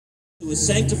who has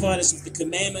sanctified us with the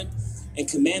commandment and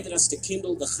commanded us to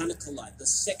kindle the Hanukkah light, the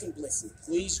second blessing.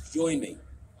 Please join me.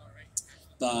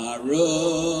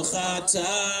 Baruch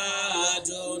atah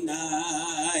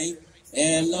Adonai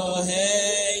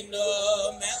Eloheinu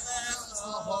melech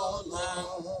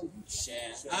haolam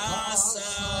she'asa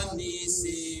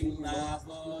nisim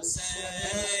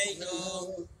lavoseinu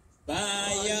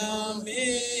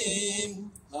bayamim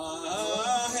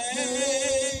hahem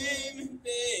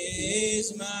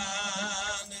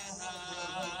bizman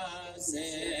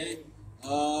hazeh.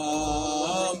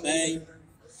 Amen.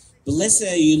 Blessed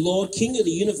are you, Lord, King of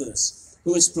the universe,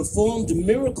 who has performed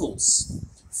miracles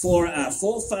for our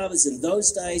forefathers in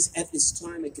those days, at this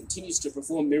time, and continues to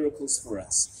perform miracles for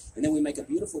us. And then we make a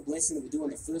beautiful blessing that we do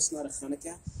on the first night of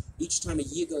Hanukkah. Each time a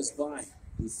year goes by,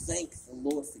 we thank the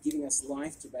Lord for giving us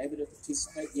life to be able to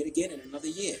participate yet again in another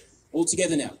year. All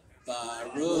together now.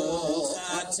 Baruch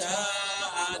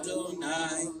atah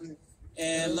Adonai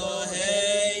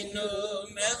Eloheinu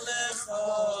melech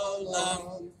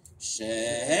haolam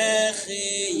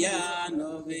Shehechiyanu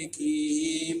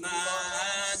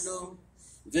v'kimanu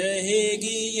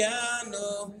v'higiyanu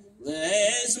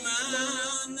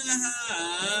le'ezman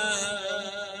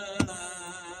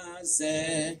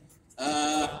hazeh.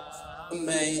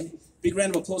 Amen. Big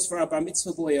round of applause for our Bar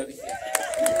Mitzvah boy over here.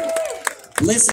 Blessed